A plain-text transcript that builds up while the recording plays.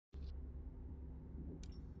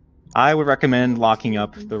I would recommend locking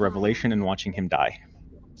up the Revelation and watching him die.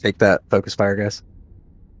 Take that focus fire, guys.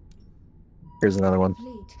 Here's another one.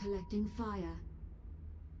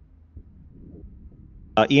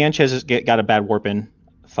 Ianchez has got a bad warp in.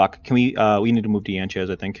 Fuck. Can we? We need to move to Ianchez.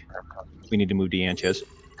 I think we need to move to Ianchez.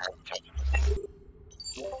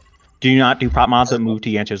 Do not do prop mobs that move to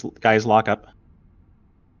Ianchez. Guys, lock up.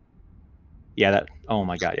 Yeah, that. Oh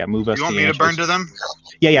my god. Yeah, move us. You want to me Ianchez. to burn to them?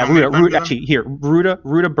 Yeah. Ruda. Actually, here.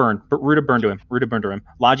 Ruda burn. Ruda burn to him. Ruda burn to him.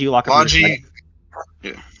 Logi, lock up. Logi.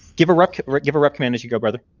 Yeah. Give a rep command as you go,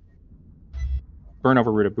 brother. Burn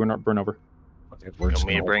over, Ruda. Burn over. You want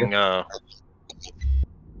me to bring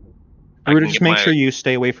Ruda, just make sure you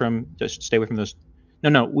stay away from those.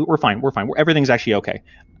 No, we're fine. We're fine. Everything's actually okay.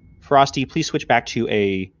 Frosty, please switch back to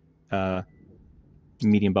a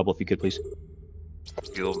medium bubble if you could, please.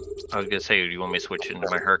 I was gonna say, do you want me to switch into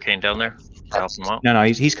my hurricane down there? Help him out? No,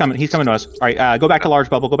 he's coming. He's coming to us. All right, go back to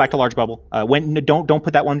large bubble. Go back to large bubble. Don't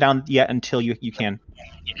put that one down yet until you can.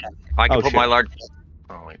 I can put my large.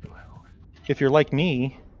 Oh wait. If you're like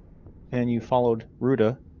me, and you followed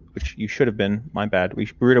Ruda, which you should have been, my bad.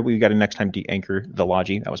 Ruda, we got to next time de-anchor the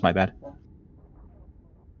Logi. That was my bad.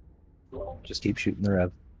 Just keep shooting the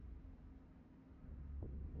rev.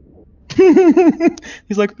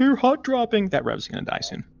 He's like, they're hot dropping. That rev's gonna die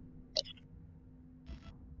soon.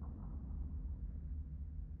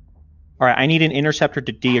 All right, I need an interceptor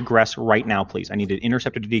to de-aggress right now, please. I need an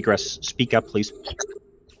interceptor to de-aggress. Speak up, please.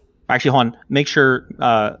 Actually, hold on. Make sure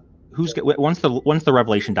once the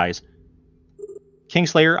Revelation dies.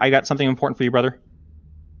 Kingslayer, I got something important for you, brother.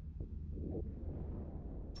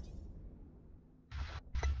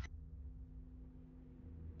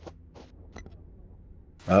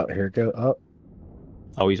 Oh, here it goes.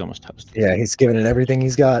 Oh, he's almost toast. Yeah, he's giving it everything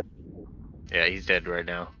he's got. Yeah, he's dead right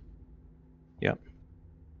now. Yep.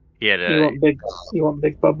 He had You want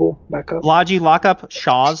big bubble back up? Logi, lock up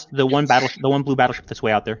Shaw's, the one blue battleship that's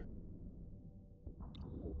way out there.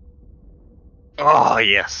 Oh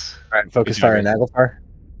yes. All right, focus fire and Naglfar.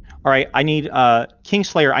 All right, I need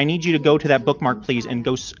Kingslayer. I need you to go to that bookmark, please, and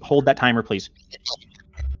go hold that timer, please.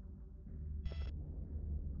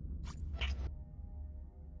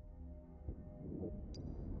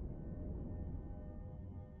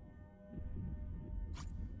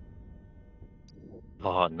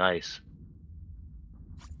 Oh, nice.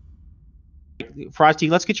 Frosty,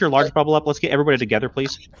 let's get your large bubble up. Let's get everybody together,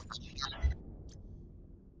 please.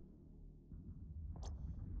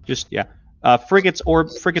 Just, yeah. Frigates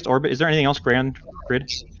orbit. Is there anything else, Grand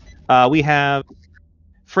Grid? We have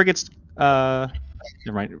frigates. Never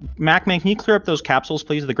mind. Macman, can you clear up those capsules,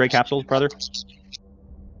 please? The gray capsules, brother.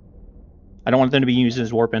 I don't want them to be used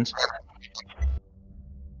as warp ins.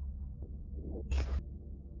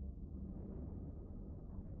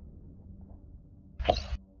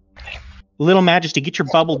 Little Majesty, get your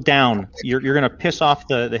bubble down. You're gonna piss off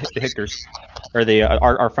the Hictors, or the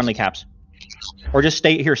our friendly caps. Or just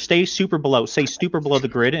stay here. Stay super below. Stay super below the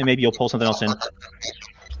grid, and maybe you'll pull something else in.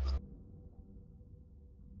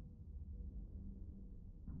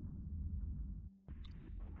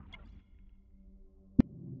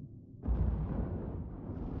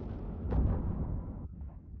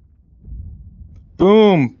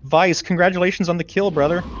 Boom, Vice! Congratulations on the kill,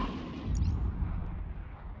 brother.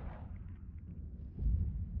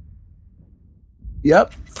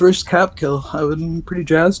 Yep, first cap kill. I've been pretty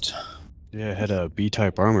jazzed. Yeah, it had a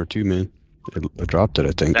B-type armor too, man. It dropped it,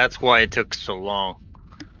 I think. That's why it took so long.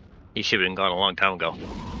 He should have been gone a long time ago.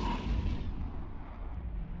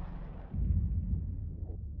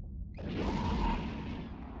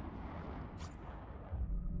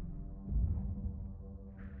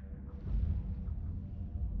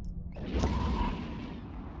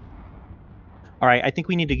 All right, I think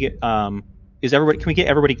we need to get. Can we get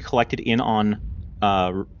everybody collected in on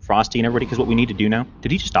Frosty and everybody? Because what we need to do now.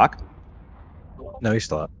 Did he just dock? No, he's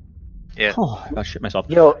still up. Yeah. Oh, I shit myself.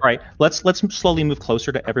 Yo. All right, let's slowly move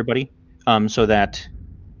closer to everybody, so that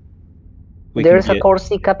there's a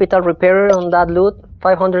Corsi capital repairer on that loot,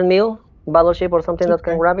 500 mil battleship or something that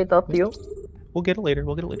can grab it up to you. We'll get it later.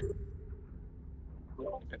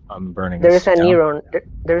 I'm burning. There is a Neron.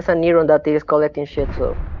 There is a Neron that is collecting shit.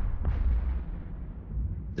 So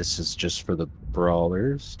this is just for the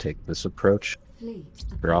brawlers. Take this approach.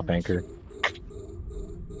 Drop anchor.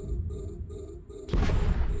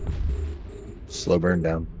 Slow burn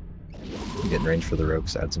down. Get in range for the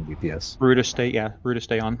rogues. Add some DPS. Ruda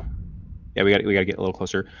stay on. Yeah, we got to get a little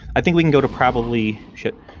closer. I think we can go to probably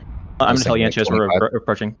shit. I'm gonna tell Yanchez we're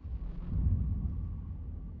approaching.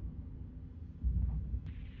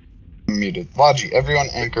 Muted. Logi, everyone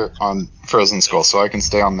anchor on Frozen Skull so I can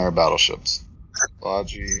stay on their battleships.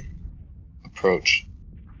 Logi, approach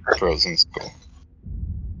Frozen Skull.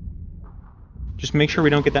 Just make sure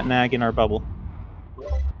we don't get that nag in our bubble.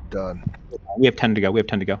 Done. We have 10 to go. We have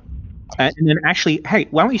 10 to go. And then actually, hey,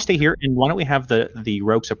 why don't you stay here and why don't we have the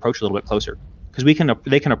rogues approach a little bit closer? Because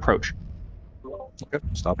they can approach. Okay,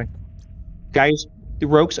 stopping. Guys, the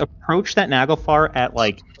rogues approach that Naglfar at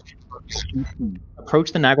like.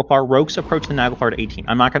 Approach the Naglfar. Rogues approach the Naglfar at 18.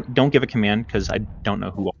 I'm not gonna. Don't give a command because I don't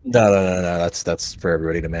know who. No. That's for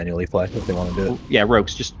everybody to manually fly if they want to do it. Yeah,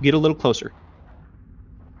 rogues, just get a little closer.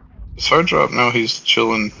 Does Hard Drop know he's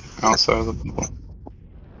chilling outside of the bubble?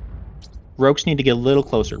 Rogues need to get a little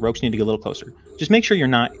closer. Rogues need to get a little closer. Just make sure you're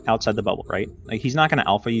not outside the bubble, right? Like he's not gonna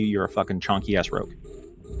alpha you. You're a fucking chonky ass rogue.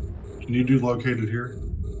 Can you do located here?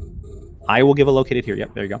 I will give a located here.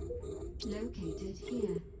 Yep, there you go. Located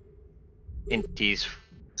here. Inties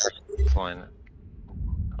flying,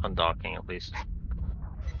 undocking at least.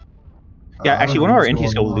 Yeah, actually, one of our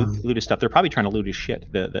inties go loot his stuff. They're probably trying to loot his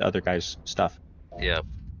shit. The other guy's stuff. Yeah.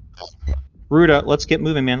 Ruda, let's get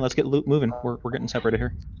moving, man. Let's get moving. We're getting separated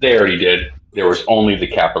here. They already did. There was only the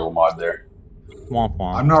capital mod there. Womp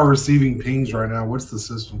womp. I'm not receiving pings right now. What's the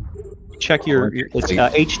system? Check your it's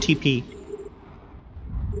HTTP.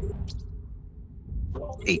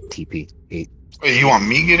 8 TP. 8. Wait, you want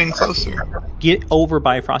me getting closer? Get over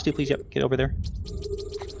by Frosty, please. Yep, get over there.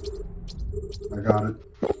 I got it.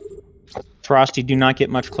 Frosty, do not get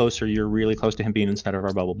much closer. You're really close to him being inside of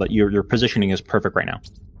our bubble, but your positioning is perfect right now.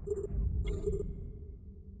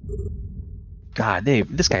 God,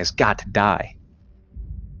 this guy's got to die.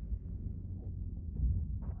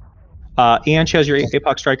 Ianchez, your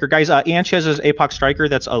APOC striker. Guys, Ianchez is APOC striker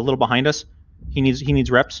that's a little behind us. He needs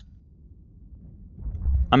reps.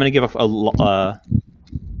 I'm gonna give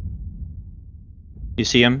you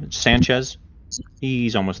see him? Sanchez?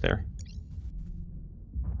 He's almost there.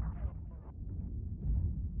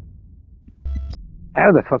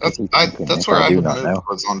 How the fuck is he thinking? That's where I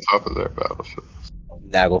was on top of their battlefield.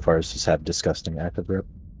 Naglfars just have disgusting active rep.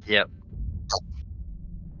 Yep.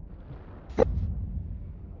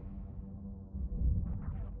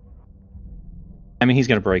 I mean, he's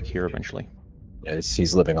gonna break here eventually. Yeah,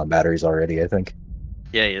 he's living on batteries already, I think.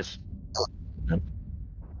 Yeah, he is. Yep.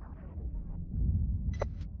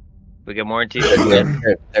 We get more into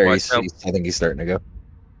there he's, I think he's starting to go.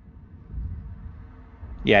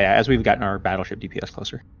 Yeah, as we've gotten our battleship DPS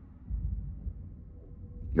closer.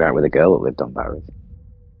 You ran with a girl that lived on batteries.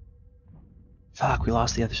 Fuck, we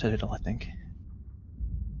lost the other Citadel, I think.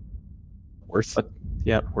 Worth? But,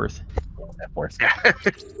 yeah, worth. Yeah, worth.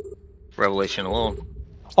 Revelation alone.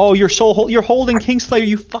 Oh, you're holding Kingslayer,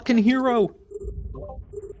 you fucking hero!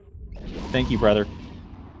 Thank you, brother.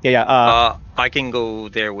 Yeah. I can go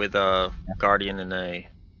there with a Guardian and a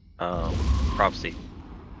Prophecy.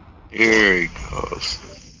 Here he goes.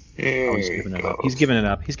 He's giving it up. He's giving it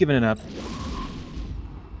up. He's giving it up.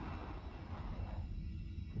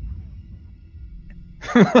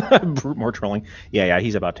 More trolling. Yeah,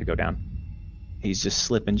 he's about to go down. He's just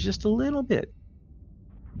slipping just a little bit.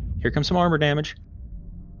 Here comes some armor damage.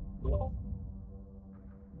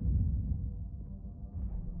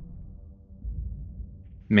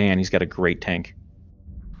 Man, he's got a great tank.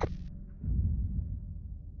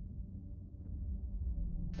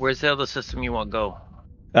 Where's the other system you want to go?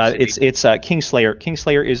 It's Kingslayer.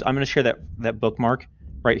 Kingslayer is. I'm going to share that bookmark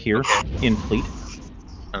right here in fleet.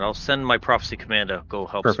 And I'll send my Prophecy Commander. Go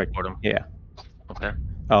help support him. Yeah. Okay.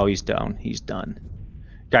 Oh, he's down. He's done.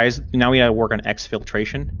 Guys, now we got to work on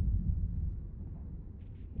exfiltration.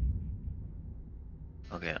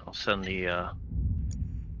 Okay, I'll send the.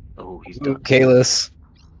 Oh, he's done. Kalis.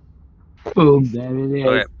 Boom, there it is.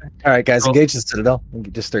 Okay. All right, guys, engage the Citadel.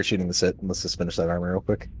 Just start shooting the Cit, and let's just finish that armor real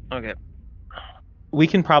quick. Okay. We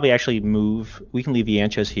can probably actually move. We can leave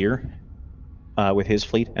Ianchez here with his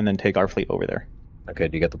fleet, and then take our fleet over there. Okay,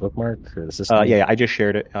 do you get the bookmark or the system? Yeah, I just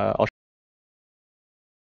shared it. I'll